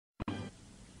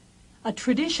A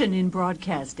tradition in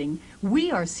broadcasting,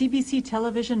 we are CBC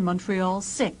Television Montreal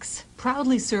 6,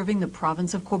 proudly serving the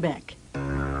province of Quebec. And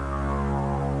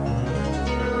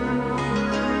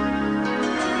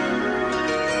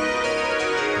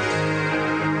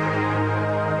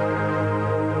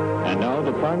now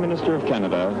the Prime Minister of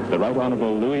Canada, the Right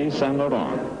Honourable Louis Saint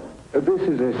Laurent. This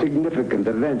is a significant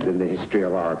event in the history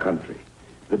of our country,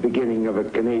 the beginning of a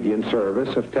Canadian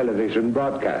service of television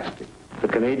broadcasting. The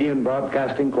Canadian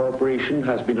Broadcasting Corporation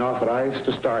has been authorized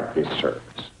to start this service.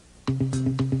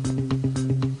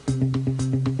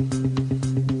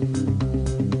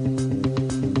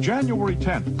 January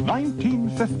 10th,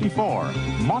 1954,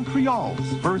 Montreal's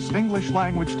first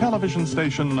English-language television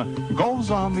station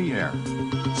goes on the air.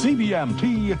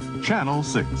 CBMT, Channel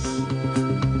 6.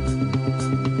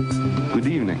 Good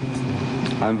evening.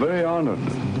 I'm very honored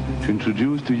to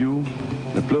introduce to you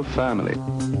the Plouffe family.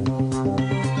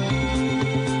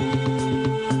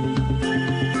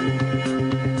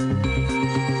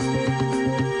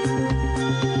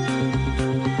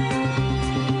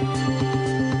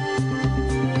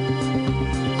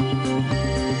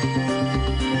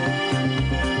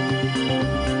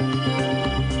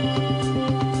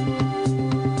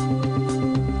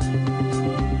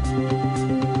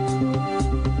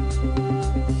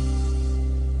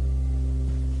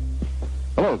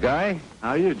 Hello, Guy. How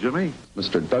are you, Jimmy?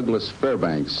 Mr. Douglas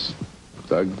Fairbanks.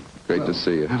 Doug, great to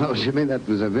see you. Hello, Jimmy. That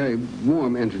was a very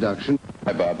warm introduction.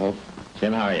 Hi, Bob Hope.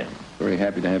 Jim, how are you? Very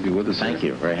happy to have you with us. Thank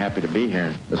you. Very happy to be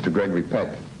here. Mr. Gregory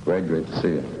Peck. Greg, great to see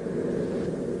you.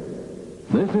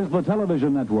 This is the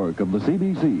television network of the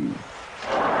CBC.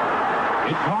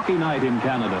 It's hockey night in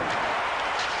Canada.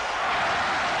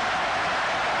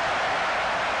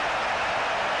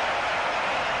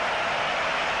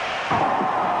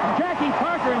 Jackie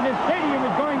Parker in this stadium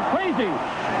is going crazy.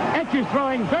 Etch is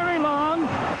throwing very long.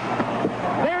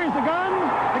 There's the gun.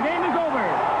 The game is over.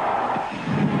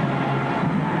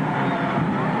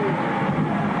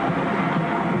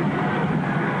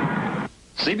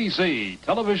 CBC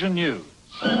Television News.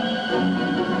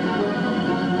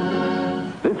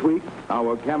 This week,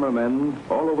 our cameramen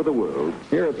all over the world.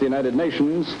 Here at the United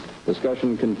Nations,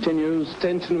 discussion continues.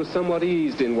 Tension was somewhat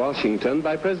eased in Washington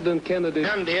by President Kennedy.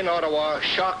 And in Ottawa,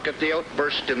 shock at the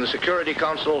outburst in the Security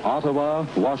Council. Ottawa,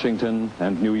 Washington,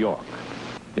 and New York.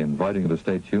 Inviting you to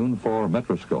stay tuned for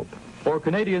Metroscope. For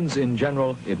Canadians in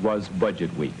general, it was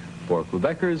budget week. For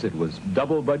Quebecers, it was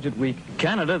double budget week.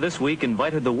 Canada this week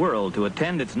invited the world to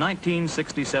attend its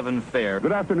 1967 fair.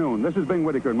 Good afternoon. This is Bing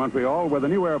Whitaker in Montreal, where the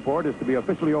new airport is to be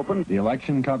officially opened. The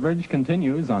election coverage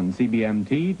continues on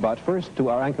CBMT. But first to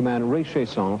our anchorman, Ray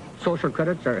Chasson. Social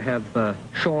credits have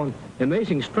shown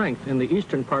amazing strength in the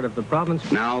eastern part of the province.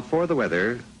 Now for the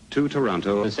weather. To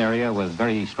Toronto. This area with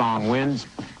very strong winds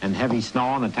and heavy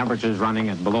snow, and the temperatures running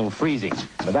at below freezing.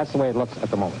 But that's the way it looks at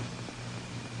the moment.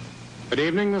 Good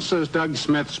evening, this is Doug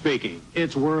Smith speaking.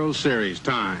 It's World Series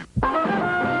time.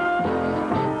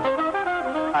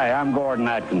 Hi, I'm Gordon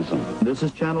Atkinson. This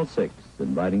is Channel 6,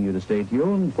 inviting you to stay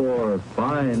tuned for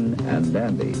Fine and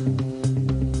Dandy.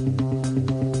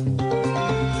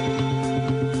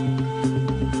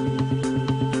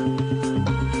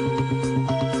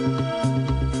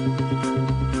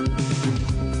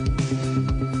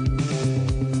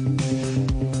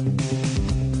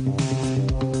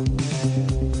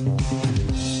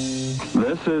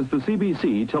 This is the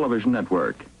CBC Television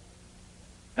Network.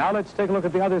 Now let's take a look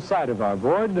at the other side of our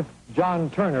board.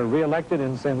 John Turner, re-elected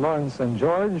in St. Lawrence and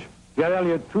George. Pierre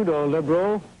Elliott Trudeau,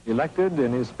 Liberal, elected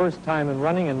in his first time in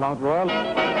running in Mount Royal.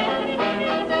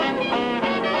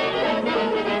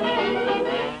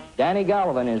 Danny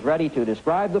Gallivan is ready to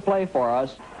describe the play for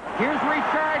us. Here's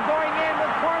Richard going in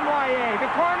with Cornwallis. The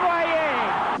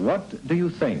Cornwallis. What do you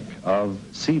think of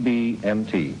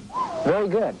CBMT? Very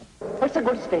good. What's a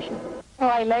good station? Oh,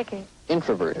 I like it.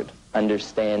 Introverted.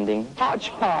 Understanding.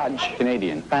 Hodgepodge.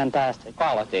 Canadian. Fantastic.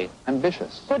 Quality.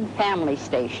 Ambitious. Good family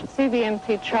station.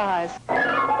 CBMT tries.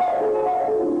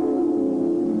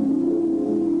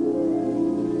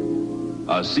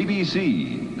 A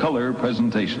CBC color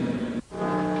presentation.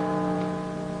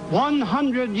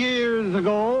 100 years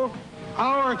ago,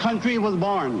 our country was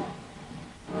born.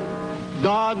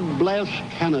 God bless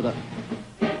Canada.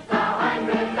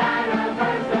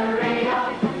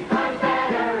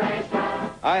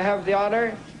 I have the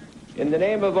honor, in the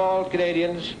name of all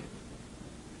Canadians,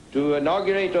 to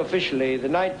inaugurate officially the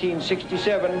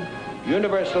 1967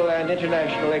 Universal and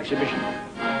International Exhibition.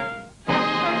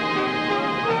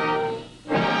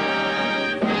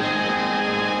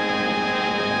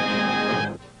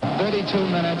 32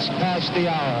 minutes past the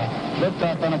hour. Lift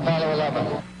up on Apollo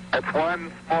 11. It's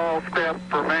one small step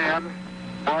for man,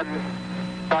 1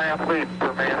 giant leap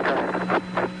for mankind.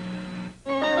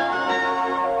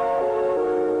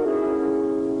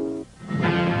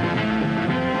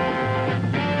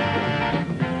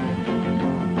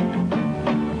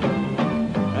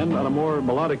 And on a more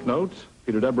melodic note,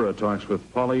 Peter Deborah talks with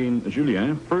Pauline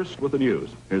Julien, first with the news.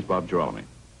 Here's Bob Girolami.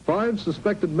 5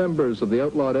 suspected members of the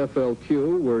outlawed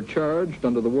FLQ were charged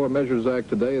under the War Measures Act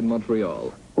today in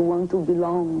Montreal. We want to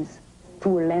belong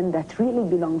to a land that really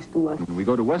belongs to us. We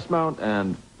go to Westmount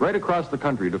and right across the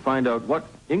country to find out what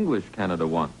English Canada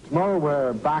wants. Tomorrow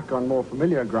we're back on more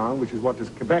familiar ground, which is what does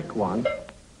Quebec want.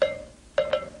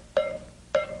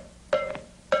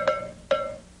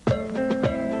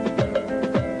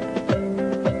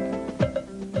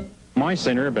 My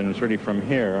St. Urbain was really from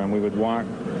here, and we would walk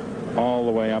all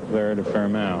the way up there to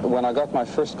Fairmount. When I got my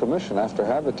first commission after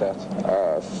Habitat,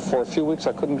 for a few weeks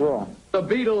I couldn't draw. The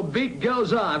Beatle beat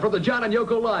goes on from the John and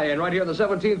Yoko Lion right here on the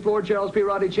 17th floor. Charles P.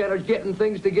 Rodney Chandler's getting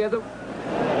things together.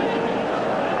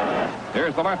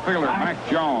 Here's the left fielder, Mac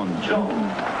Jones.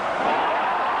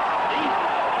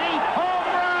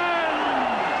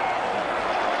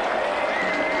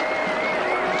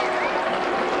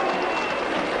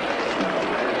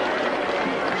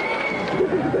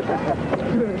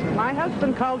 My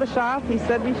husband called the shop. He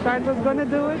said Richard was going to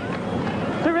do it.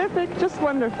 Terrific, just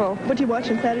wonderful. What are you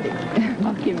watching Saturday?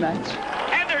 Hockey match.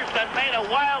 Henderson made a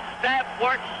wild stab,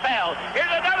 work, fell. Here's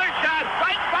another shot,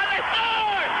 right by the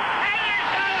score!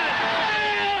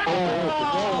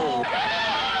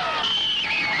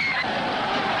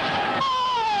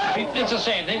 Henderson! It's the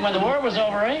same thing when the war was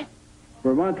over, eh?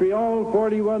 For Montreal,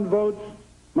 41 votes,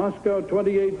 Moscow,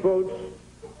 28 votes,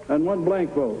 and 1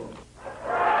 blank vote.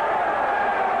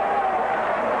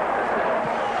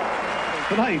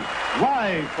 Tonight,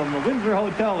 live from the Windsor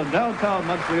Hotel in downtown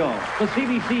Montreal, the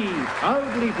CBC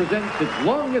proudly presents its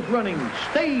longest-running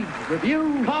stage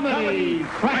review comedy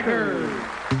Crackers.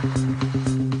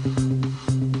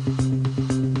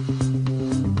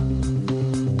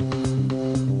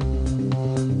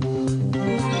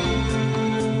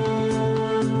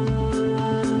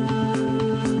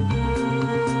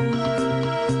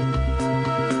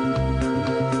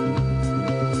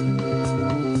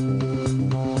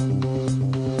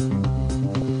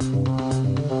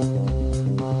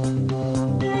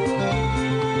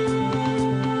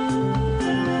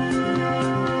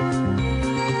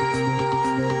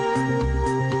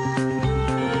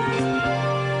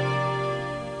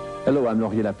 Hello, I'm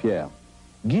Laurier Lapierre.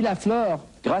 Guy Lafleur.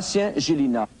 Gracien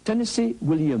Gélina. Tennessee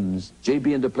Williams.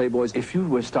 JB and the Playboys. If you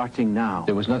were starting now.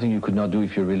 There was nothing you could not do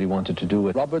if you really wanted to do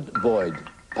it. Robert Boyd,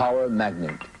 power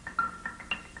magnate.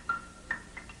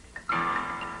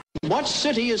 What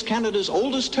city is Canada's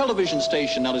oldest television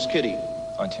station, Alice Kitty?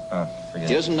 Forget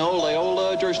He doesn't know,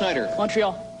 Loyola, George Snyder.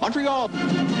 Montreal. Montreal.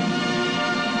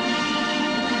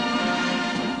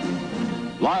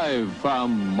 Live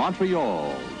from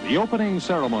Montreal, the opening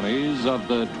ceremonies of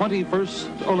the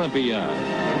 21st Olympiad.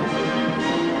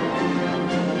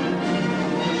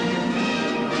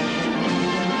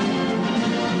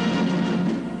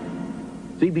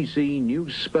 CBC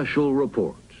News Special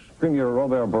Report. Premier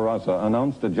Robert Bourassa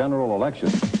announced a general election.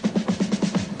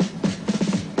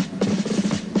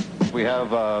 We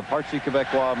have a Parti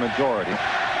Québécois majority.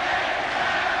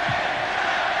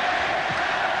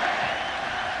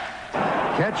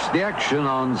 Catch the action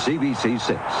on CBC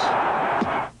 6.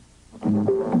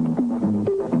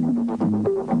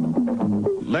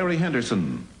 Larry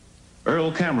Henderson,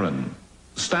 Earl Cameron,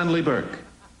 Stanley Burke,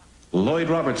 Lloyd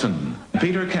Robertson,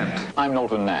 Peter Kent. I'm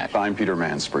Knowlton Nash. I'm Peter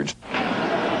Mansbridge.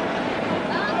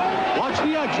 Watch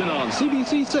the action on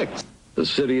CBC 6. The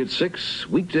City at 6,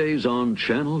 weekdays on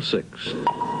Channel 6.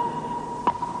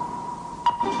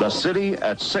 The City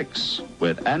at 6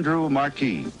 with Andrew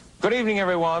Marquis. Good evening,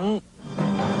 everyone.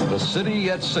 The City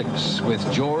at 6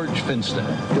 with George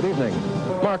Finstad. Good evening.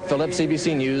 Mark Phillips,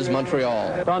 CBC News,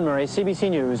 Montreal. Don Murray, CBC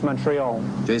News, Montreal.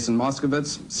 Jason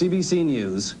Moskowitz, CBC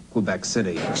News, Quebec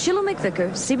City. Sheila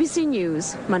McVicker, CBC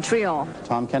News, Montreal.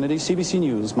 Tom Kennedy, CBC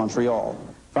News, Montreal.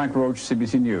 Frank Roach,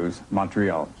 CBC News,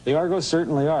 Montreal. The Argos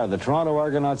certainly are. The Toronto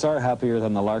Argonauts are happier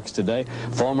than the Larks today.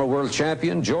 Former world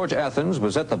champion George Athens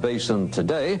was at the basin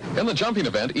today. In the jumping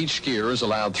event, each skier is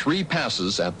allowed 3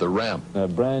 passes at the ramp. A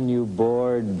brand new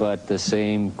board, but the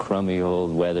same crummy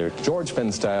old weather. George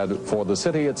Finstad for the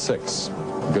City at 6.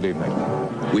 Good evening.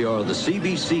 We are the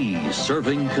CBC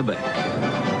serving Quebec.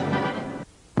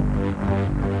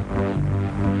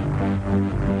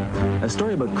 A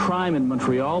story about crime in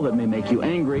Montreal that may make you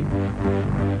angry.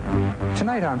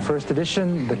 Tonight on First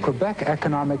Edition, the Quebec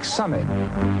Economic Summit.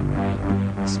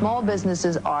 Small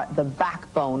businesses are the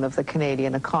backbone of the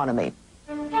Canadian economy.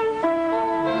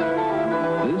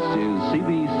 This is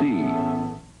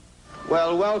CBC.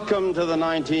 Well, welcome to the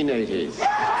 1980s.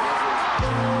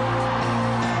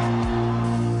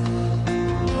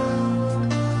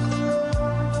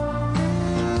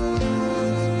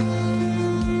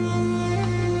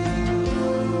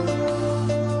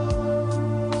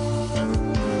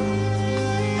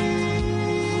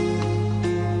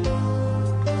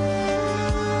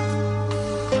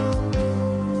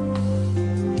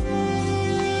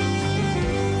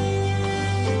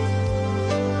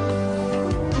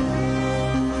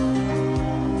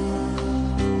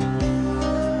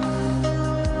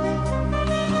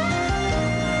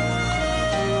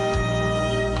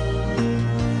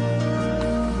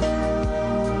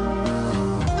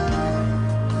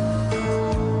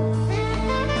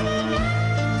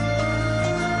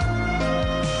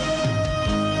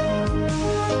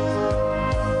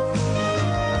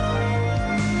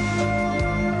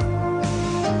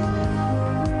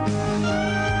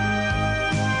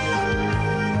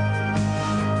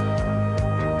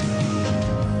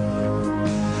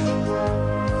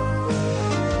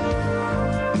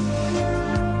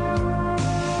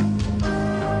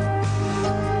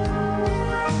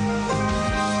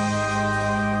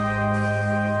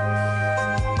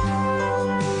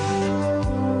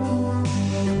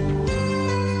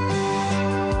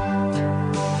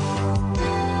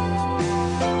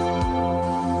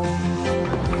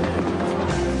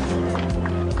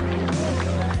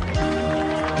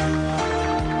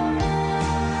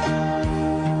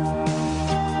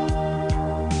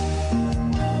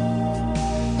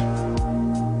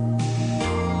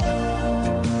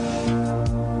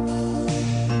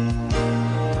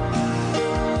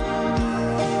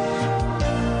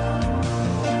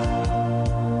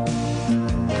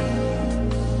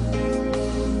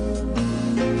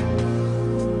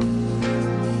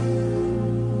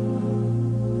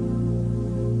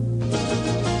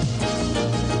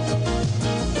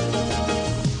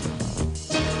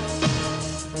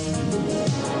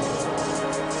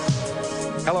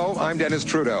 Hello, I'm Dennis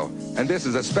Trudeau, and this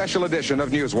is a special edition of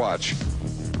Newswatch.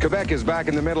 Quebec is back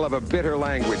in the middle of a bitter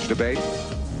language debate.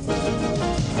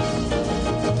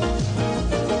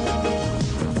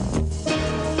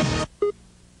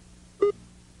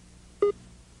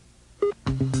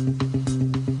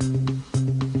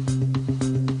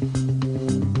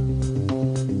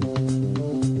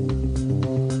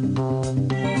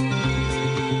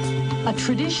 A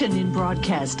tradition in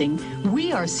broadcasting,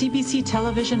 we are CBC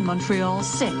Television Montreal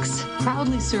 6,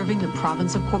 proudly serving the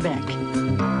province of Quebec.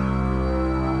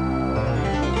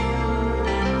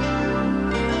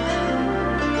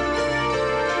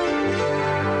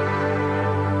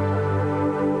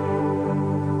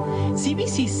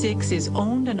 CBC 6 is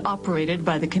owned and operated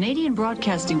by the Canadian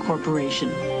Broadcasting Corporation,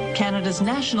 Canada's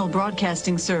national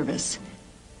broadcasting service.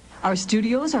 Our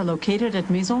studios are located at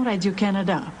Maison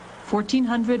Radio-Canada,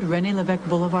 1400 René Lévesque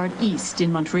Boulevard East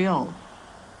in Montreal.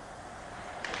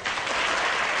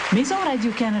 Maison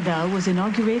Radio-Canada was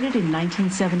inaugurated in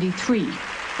 1973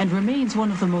 and remains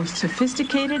one of the most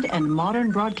sophisticated and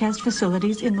modern broadcast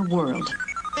facilities in the world.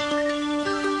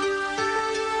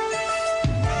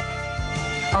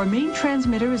 Our main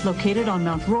transmitter is located on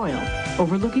Mount Royal,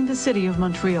 overlooking the city of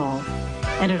Montreal,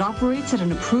 and it operates at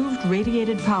an approved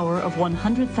radiated power of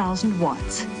 100,000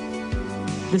 watts.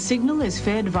 The signal is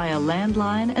fed via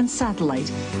landline and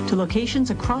satellite to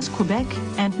locations across Quebec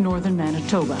and northern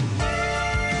Manitoba.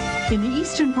 In the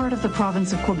eastern part of the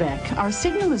province of Quebec, our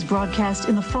signal is broadcast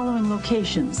in the following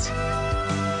locations: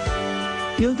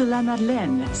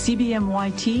 Île-de-la-Madeleine,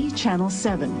 CBMYT, Channel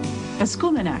 7.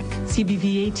 Escumenac,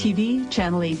 CBVA-TV,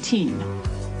 Channel 18.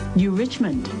 New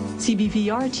Richmond,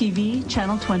 CBVR-TV,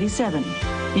 Channel 27.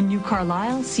 In New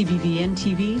Carlisle,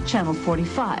 CBVN-TV, Channel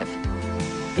 45.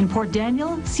 In Port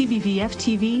Daniel,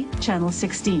 CBVF-TV, Channel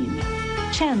 16.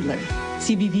 Chandler,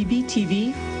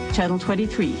 CBVB-TV, Channel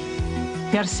 23.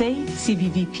 Percé,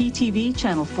 CBVP-TV,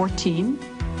 Channel 14.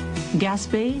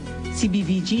 Gaspé,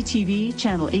 CBVG-TV,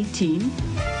 Channel 18.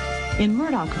 In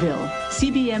Murdochville,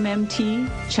 CBMMT,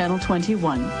 Channel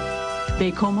 21.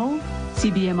 Baie-Comeau,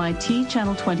 CBMIT,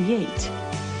 Channel 28.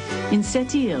 In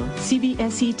Sept-Îles,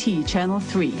 CBSET, Channel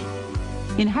 3.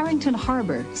 In Harrington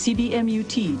Harbor,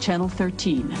 CBMUT, Channel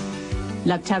 13.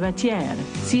 La Tabatière,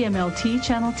 CMLT,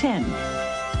 Channel 10.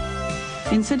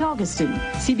 In St. Augustine,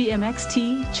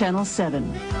 CBMXT, Channel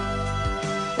 7.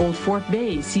 Old Fort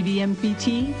Bay,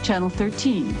 CBMPT, Channel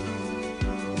 13.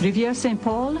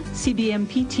 Rivière-Saint-Paul,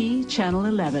 CBMPT, Channel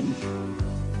 11.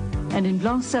 And in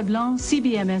Blanc-Sablon,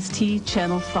 CBMST,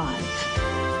 Channel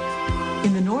 5.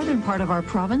 In the northern part of our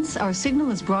province, our signal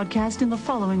is broadcast in the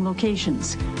following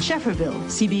locations. Shefferville,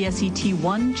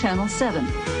 CBSET-1, Channel 7.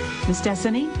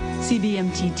 Mistassini,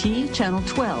 CBMTT, Channel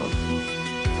 12.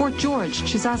 Fort George,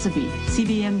 Chisasibi,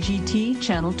 CBMGT,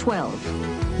 Channel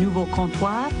 12.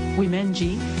 Nouveau-Comptoir,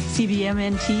 Wimenji,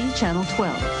 CBMNT, Channel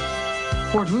 12.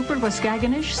 Fort Rupert,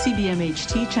 Waskaganish,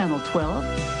 CBMHT, Channel 12.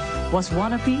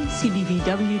 Waswanipi,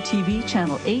 CBVW-TV,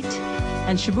 Channel 8.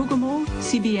 And Chibougamau,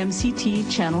 CBMCT,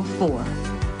 Channel 4.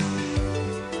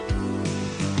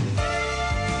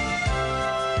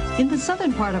 In the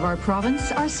southern part of our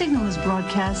province, our signal is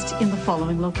broadcast in the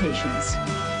following locations.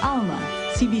 Alma,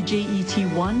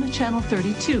 CBJET-1, Channel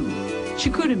 32.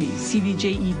 Chicoutimi,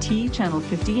 CBJET, Channel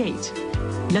 58.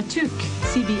 Latuc,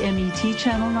 CBMET,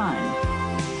 Channel 9.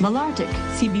 Malartic,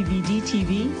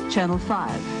 CBVD-TV, Channel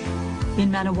 5. In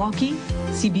Maniwaki,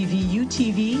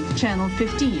 CBVU-TV, Channel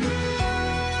 15.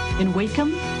 In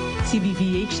Wakeham,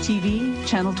 CBVH-TV,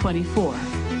 Channel 24.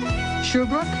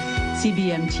 Sherbrooke,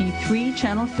 CBMT-3,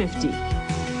 Channel 50.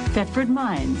 Thetford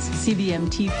Mines,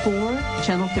 CBMT-4,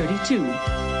 Channel 32.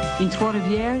 In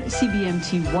Trois-Rivières,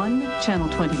 CBMT-1, Channel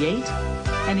 28.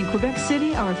 And in Quebec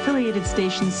City, our affiliated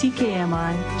station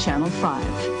CKMI, Channel 5.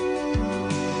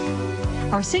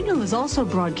 Our signal is also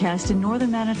broadcast in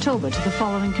northern Manitoba to the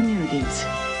following communities.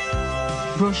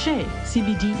 Brochet,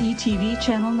 CBDE-TV,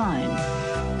 Channel 9.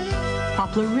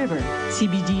 Poplar River,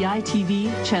 CBDI-TV,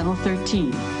 Channel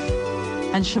 13.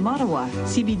 And Shamattawa,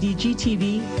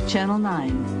 CBDG-TV, Channel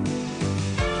 9.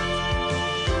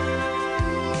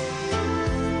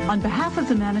 On behalf of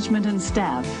the management and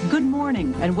staff, good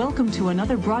morning and welcome to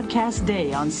another broadcast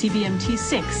day on CBMT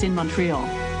 6 in Montreal.